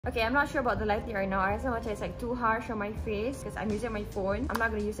Okay, I'm not sure about the lighting right now. I rasa macam it's like too harsh on my face because I'm using my phone. I'm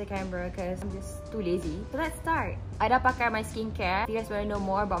not gonna use the camera because I'm just too lazy. So let's start. I dah pakai my skincare. If you guys want to know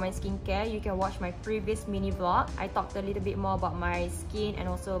more about my skincare, you can watch my previous mini vlog. I talked a little bit more about my skin and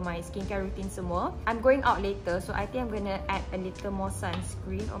also my skincare routine semua. I'm going out later, so I think I'm gonna add a little more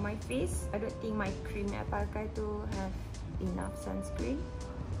sunscreen on my face. I don't think my cream yang I pakai tu have enough sunscreen.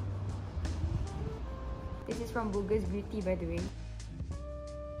 This is from Bougas Beauty, by the way.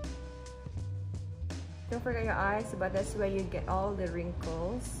 Don't forget your eyes, but that's where you get all the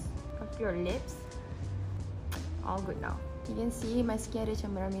wrinkles of your lips. All good now. You can see my skin ada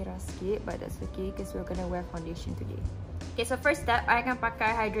macam merah-merah sikit, but that's okay because we're gonna wear foundation today. Okay, so first step, I akan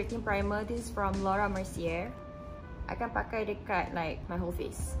pakai hydrating primer. This is from Mercier. I akan pakai dekat like my whole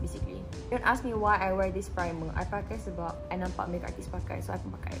face, basically. Don't ask me why I wear this primer. I pakai sebab I nampak makeup artist pakai, so I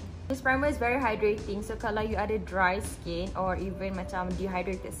akan pakai. This primer is very hydrating, so kalau you ada dry skin or even macam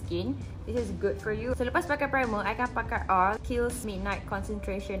dehydrated skin, this is good for you. So lepas pakai primer, I akan pakai oil, Kiehls Midnight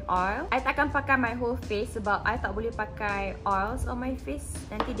Concentration Oil. I takkan pakai my whole face sebab I tak boleh pakai oils on my face.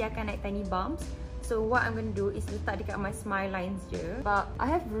 Nanti dia akan naik tiny bumps. So what I'm gonna do is letak dekat my smile lines je. But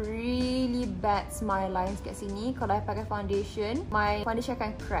I have really bad smile lines kat sini. Kalau I pakai foundation, my foundation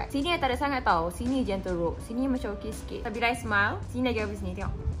akan crack. Sini I tak ada sangat tau. Sini je yang teruk. Sini macam okay sikit. Tapi bila I smile, sini lagi habis ni.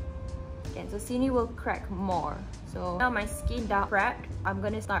 Tengok. Okay, so sini will crack more. So now my skin dah prepped. I'm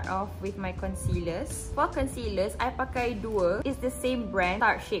gonna start off with my concealers. For concealers, I pakai dua. It's the same brand,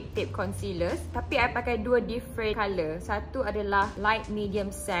 Tarte Shape Tape Concealers. Tapi I pakai dua different colour. Satu adalah light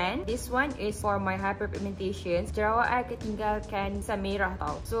medium sand. This one is for my hyperpigmentation. Jerawat I ketinggalkan kesan merah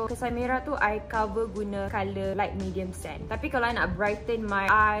tau. So kesan merah tu I cover guna colour light medium sand. Tapi kalau I nak brighten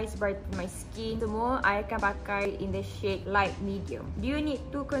my eyes, brighten my skin semua, I akan pakai in the shade light medium. Do you need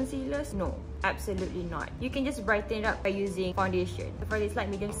two concealers? No. Absolutely not. You can just brighten it up by using foundation. So for this light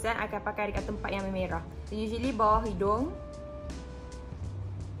medium sand, I akan pakai dekat tempat yang merah. So usually bawah hidung,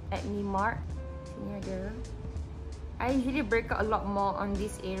 acne mark, sini ada. I usually break out a lot more on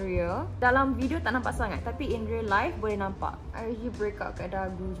this area. Dalam video tak nampak sangat, tapi in real life boleh nampak. I usually break out kat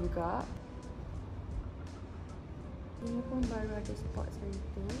dagu juga. Ini pun baru ada spot hari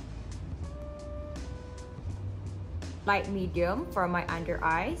tu. Light medium for my under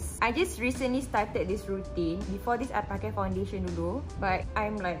eyes. I just recently started this routine. Before this, I pakai foundation dulu, but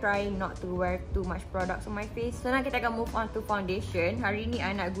I'm like trying not to wear too much products on my face. So now kita akan move on to foundation. Hari ni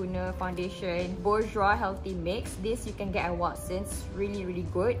I nak guna foundation Bourjois Healthy Mix. This you can get at Watsons. Really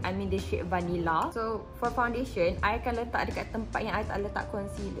good. I mean the shade vanilla. So for foundation, I akan letak dekat tempat yang I tak letak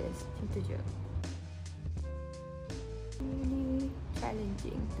concealers. Macam tu je. Really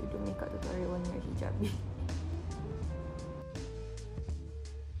challenging to do makeup tutorial when you're hijabi.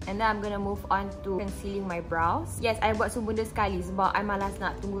 And then I'm gonna move on to concealing my brows. Yes, I buat semua benda sekali sebab I malas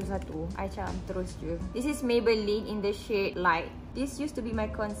nak tunggu satu. I macam terus je. This is Maybelline in the shade light. This used to be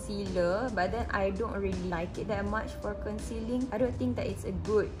my concealer, but then I don't really like it that much for concealing. I don't think that it's a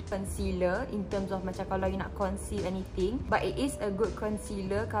good concealer in terms of macam kalau you nak conceal anything. But it is a good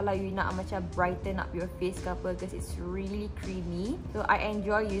concealer kalau you nak macam brighten up your face ke apa, because it's really creamy. So I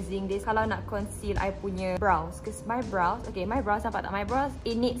enjoy using this kalau nak conceal I punya brows. Because my brows, okay, my brows nampak tak? My brows,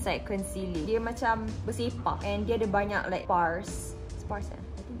 it needs like concealing. Dia macam bersepah and dia ada banyak like spars. Spars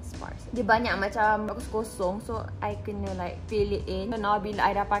Spars. Dia banyak macam kosong, so I kena like fill it in. So now bila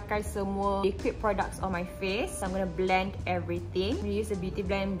I dah pakai semua liquid products on my face, I'm gonna blend everything. I'm gonna use a beauty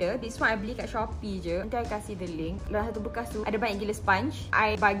blender. This one I beli kat Shopee je. Nanti I kasih the link. Dalam satu bekas tu ada banyak gila sponge.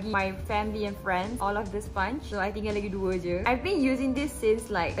 I bagi my family and friends all of the sponge. So I tinggal lagi dua je. I've been using this since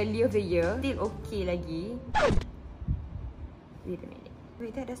like early of the year. Still okay lagi. Wait a minute.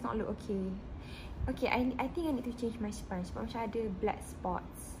 Wait, that does not look okay. Okay, I think I need to change my sponge. Sebab macam ada black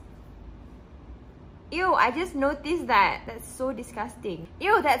spots. Ew, I just noticed that. That's so disgusting.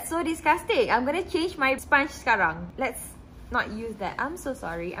 Ew, that's so disgusting. I'm gonna change my sponge sekarang. Let's not use that. I'm so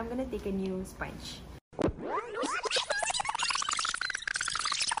sorry. I'm gonna take a new sponge.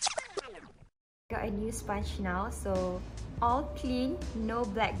 Got a new sponge now. So, all clean, no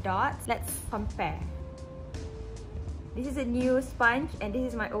black dots. Let's compare. This is a new sponge and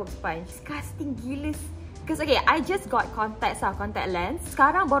this is my old sponge. Disgusting gila. Because okay, I just got contact lens.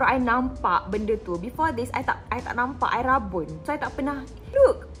 Sekarang baru I nampak benda tu. Before this, I tak nampak. I rabun. So I tak pernah.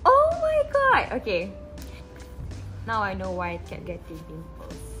 Look. Oh my god. Okay. Now I know why I kept getting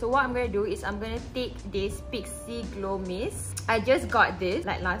pimples. So what I'm gonna do is I'm gonna take this Pixi Glow Mist. I just got this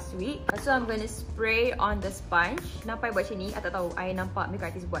like last week. So I'm gonna spray on the sponge. Kenapa I buat macam ni? I tak tahu. I nampak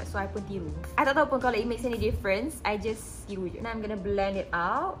makeup artist buat. So I pun tiru. I tak tahu pun kalau it makes any difference. I just tiru je. Now I'm gonna blend it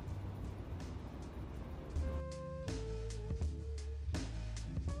out.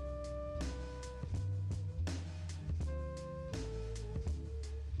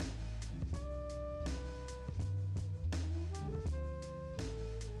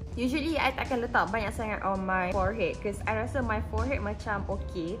 Usually, I takkan letak banyak sangat on my forehead because I rasa my forehead macam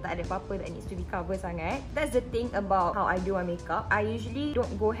okay, tak ada apa-apa that needs to be covered sangat. That's the thing about how I do my makeup. I usually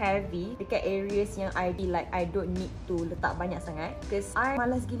don't go heavy dekat areas yang I feel like I don't need to letak banyak sangat because I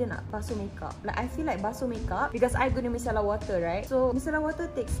malas gila nak basuh makeup. Like, I feel like basuh makeup because I guna micellar water, right? So, micellar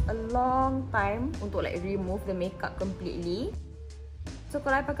water takes a long time untuk like remove the makeup completely. So,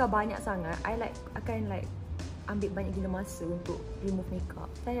 kalau I pakai banyak sangat, I like akan like ambil banyak gila masa untuk remove makeup.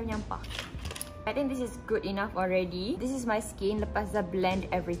 Saya menyampah. I think this is good enough already. This is my skin lepas dah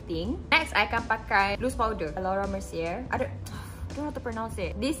blend everything. Next, I akan pakai loose powder. Laura Mercier. I don't know how to pronounce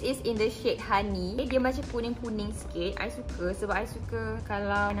it. This is in the shade Honey. Dia macam kuning-kuning sikit. I suka sebab I suka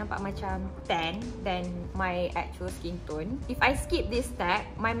kalau nampak macam tan than my actual skin tone. If I skip this step,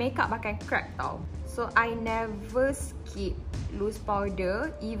 my makeup akan crack tau. So, I never skip loose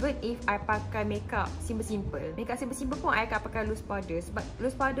powder even if I pakai makeup simple-simple. Makeup simple-simple pun I akan pakai loose powder sebab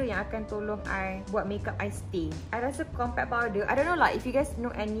loose powder yang akan tolong I buat makeup I stay. I rasa compact powder, I don't know lah if you guys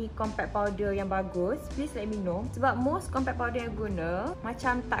know any compact powder yang bagus, please let me know. Sebab most compact powder yang guna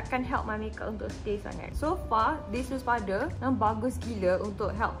macam takkan help my makeup untuk stay sangat. So far, this loose powder memang bagus gila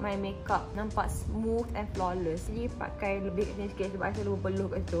untuk help my makeup nampak smooth and flawless. Jadi pakai lebih kat sini sikit sebab I selalu berpeluh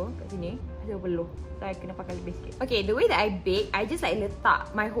kat situ, kat sini. I selalu berpeluh. So, I kena pakai lebih sikit. Okay, the way that I bake, I just like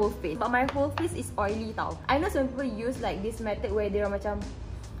letak my whole face. But my whole face is oily tau. I know some people use like this method where dia macam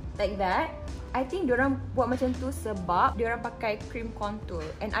like that. I think diorang buat macam tu sebab diorang pakai cream contour.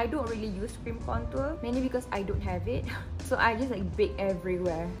 And I don't really use cream contour. Mainly because I don't have it. So I just like bake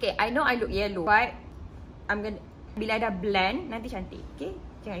everywhere. Okay, I know I look yellow. But I'm gonna, bila I dah blend, nanti cantik. Okay,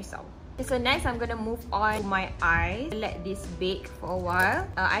 jangan risau. Okay, so next I'm gonna move on to my eyes. Let this bake for a while.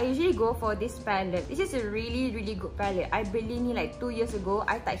 I usually go for this palette. This is a really good palette. I beli ni like 2 years ago.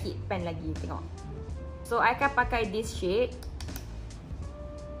 I tak hit pan lagi. Tengok. So I akan pakai this shade.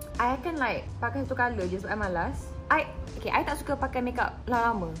 I akan like pakai satu colour je sebab I malas. I tak suka pakai makeup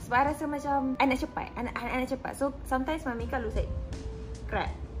lama-lama sebab I rasa macam I nak cepat. I nak cepat. So sometimes my makeup looks like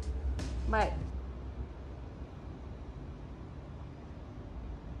crap. But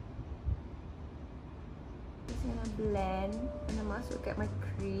I'm gonna blend. I'm gonna masuk kat my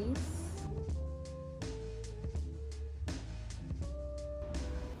crease.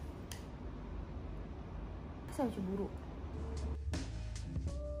 Asal macam buruk.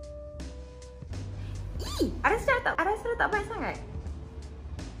 I rasa tak baik sangat.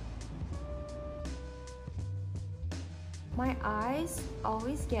 My eyes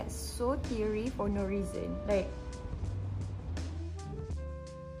always get so teary for no reason. Like,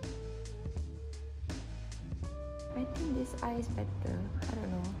 I think this eye is better. I don't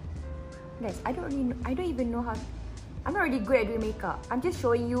know. Guys, I don't even know how. I'm not really good at doing makeup. I'm just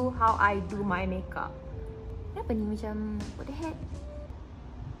showing you how I do my makeup. Kenapa ni macam what the heck?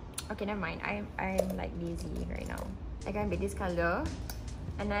 Okay, never mind. I'm like lazy right now. I can make this color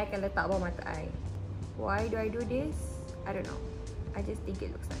and I can letak bawah mata I. Why do I do this? I don't know. I just think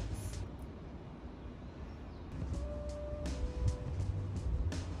it looks nice.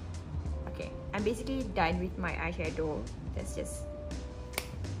 Okay, I'm basically done with my eyeshadow. That's just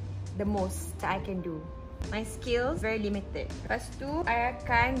the most that I can do. My skills very limited. Lepas tu, I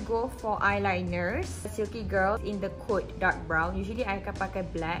akan go for eyeliners. Silkygirl in the coat dark brown. Usually, I akan pakai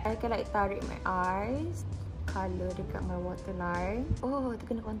black. I akan like tarik my eyes. Color dekat my waterline. Oh,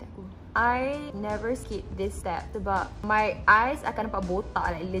 terkena kontak aku. I never skip this step sebab my eyes akan nampak botak,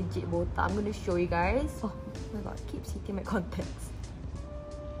 like legit botak. I'm gonna show you guys. Oh my god, keep hitting my contacts.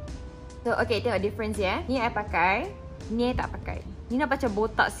 So, okay, tengok difference ya. Ni I pakai, ni I tak pakai. Ni nampak macam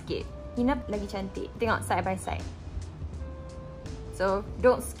botak sikit. Ni nampak lagi cantik. Tengok side by side. So,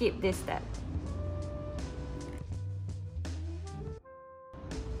 don't skip this step.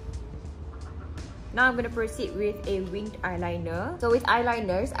 Now I'm gonna proceed with a winged eyeliner. So with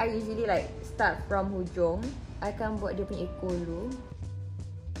eyeliners, I usually like start from hujung. I akan buat dia punya ekor dulu.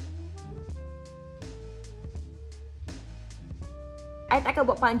 I tak akan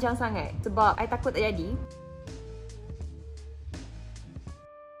buat panjang sangat sebab I takut tak jadi.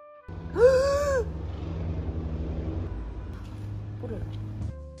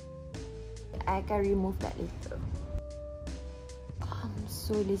 I akan remove that later. I'm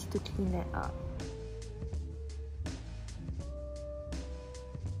so lazy to clean that up.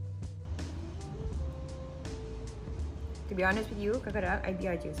 To be honest with you, kadang-kadang I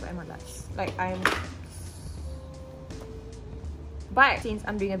biar je sebab I malas. Like But since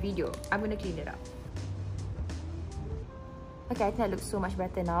I'm doing a video, I'm gonna clean it up. Okay, I think that looks so much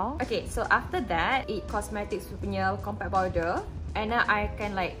better now. Okay, so after that, It Cosmetics punya compact powder. And then I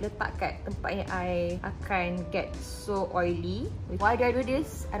can like letak kat tempat yang I akan get so oily. Why do I do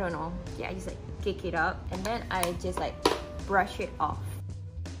this? I don't know. Yeah, I just like kick it up and then I just like brush it off.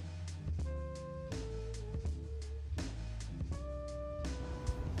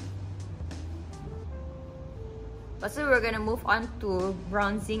 So we're gonna move on to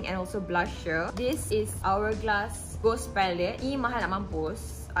bronzing and also blusher. This is Hourglass Ghost Palette. Ini mahal nak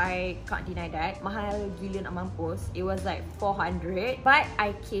mampus. I can't deny that. Mahal gila nak mampus. It was like 400. But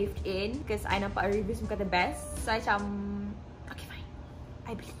I caved in because I nampak reviews semua kata best. So I macam, okay fine.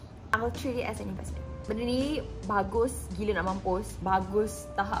 I beli. I'll treat it as an investment. Benda ni bagus gila nak mampus. Bagus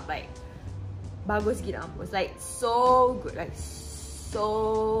tahap like, bagus gila nak mampus. Like so good. Like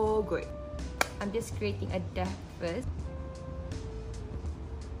so good. I'm just creating a depth first.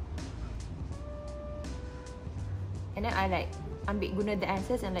 And then I like ambil guna the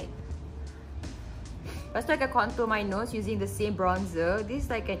answers and like. Lepas tu I akan contour my nose using the same bronzer. This is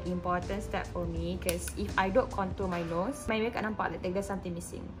like an important step for me because if I don't contour my nose, my makeup nampak like there's something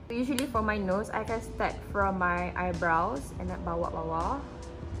missing. So usually for my nose, I can start from my eyebrows and then bawah-bawah.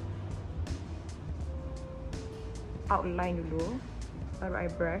 Outline dulu, baru I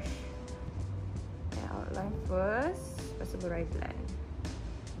brush. Outline first, lepas tu baru I blend.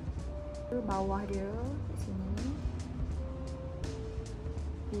 Bawah dia kat sini.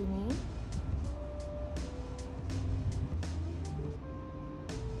 Ini.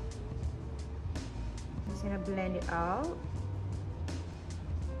 Just gonna blend it out.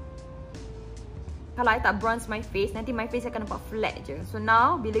 Kalau I tak bronze my face, nanti my face akan nampak flat je. So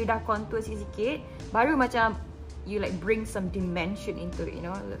now, bila you dah contour sikit-sikit, baru macam you like bring some dimension into it, you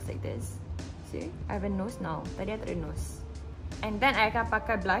know? It looks like this. See? I have a nose now. Tadi I tak ada nose. And then I akan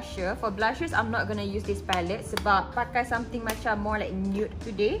pakai blusher. For blushers, I'm not gonna use this palette sebab pakai something macam more like nude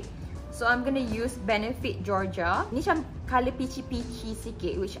today. So I'm gonna use Benefit Georgia. Ni macam colour peachy-peachy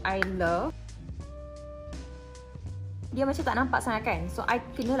sikit, which I love. Dia macam tak nampak sangat kan? So I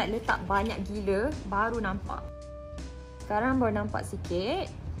kena like letak banyak gila baru nampak. Sekarang baru nampak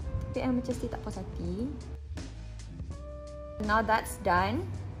sikit. Tapi I macam still tak puas hati. Now that's done.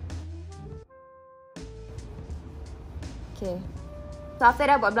 Okay. So after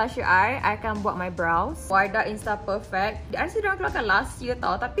dah buat blusher eye, I akan buat my brows. Wardah Insta Perfect. I rasa diorang keluarkan last year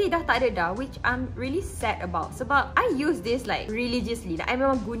tau, tapi dah tak ada dah, which I'm really sad about. Sebab I use this like religiously. Like I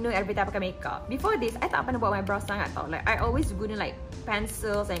memang guna every time pakai makeup. Before this, I tak pernah buat my brows sangat tau. Like I always guna like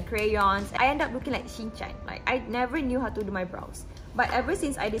pencils and crayons. I end up looking like Shin-chan. Like I never knew how to do my brows. But ever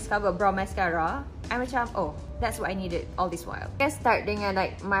since I discovered brow mascara, I macam, oh, that's what I needed all this while. I start dengan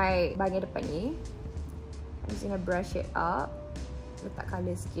like my bahagian depan ni. I'm just gonna brush it up. Letak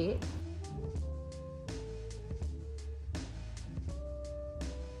colour sikit.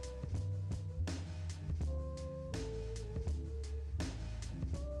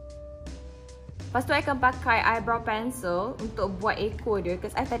 Lepas tu I akan pakai eyebrow pencil untuk buat echo dia,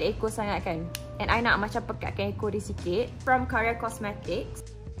 because I tak ada echo sangat kan. And I nak macam pekatkan echo dia sikit. From Carya Cosmetics.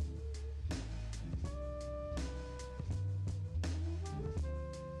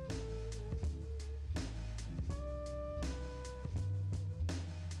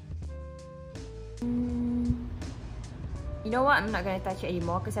 You know what? I'm not gonna touch it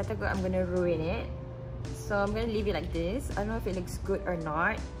anymore because I thought I'm gonna ruin it. So I'm gonna leave it like this. I don't know if it looks good or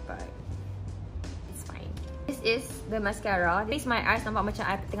not, but it's fine. This is the mascara. This is my eyes nampak macam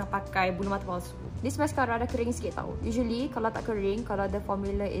I tengah pakai bulu mata palsu. This mascara dah kering sikit tau. Usually kalau tak kering, kalau the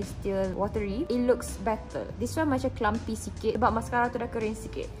formula is still watery, it looks better. This one macam clumpy sikit sebab mascara tu dah kering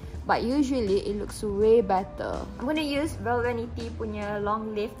sikit. But usually it looks way better. I'm gonna use Vanity punya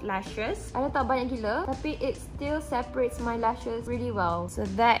long lift lashes. I tak banyak gila, tapi it still separates my lashes really well. So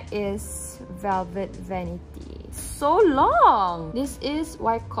that is Velvet Vanity. So long! This is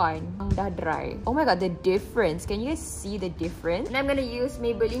wycon. Dah dry. Oh my god, the difference. Can you guys see the difference? And I'm gonna use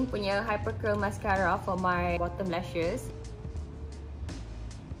Maybelline punya Hyper Curl Mascara for my bottom lashes.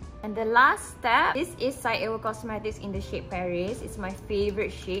 And the last step, this is Syedewacosmetics in the shade Paris. It's my favorite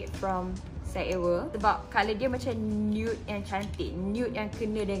shade from Syedewa. Sebab colour dia macam nude yang cantik. Nude yang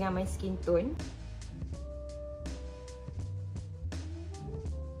kena dengan my skin tone.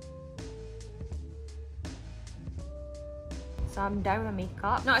 So I'm done with my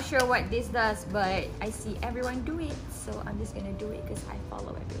makeup. Not sure what this does, but I see everyone do it. So I'm just gonna do it because I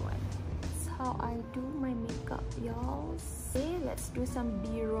follow everyone. That's how I do my makeup, y'all. Okay, let's do some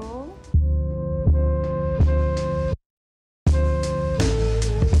B-roll.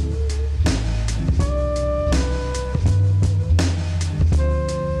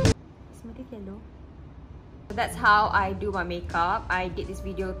 that's how I do my makeup. I did this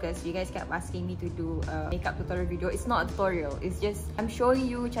video because you guys kept asking me to do a makeup tutorial video. It's not a tutorial, it's just I'm showing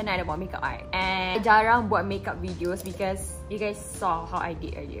you macam mana I buat makeup eye. And I jarang buat makeup videos because you guys saw how I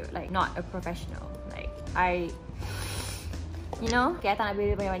did earlier. Like, not a professional. Like, you know? Okay, I tak nak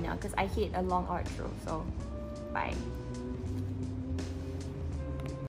beli banyak-banyak because I hate a long outro. So, bye.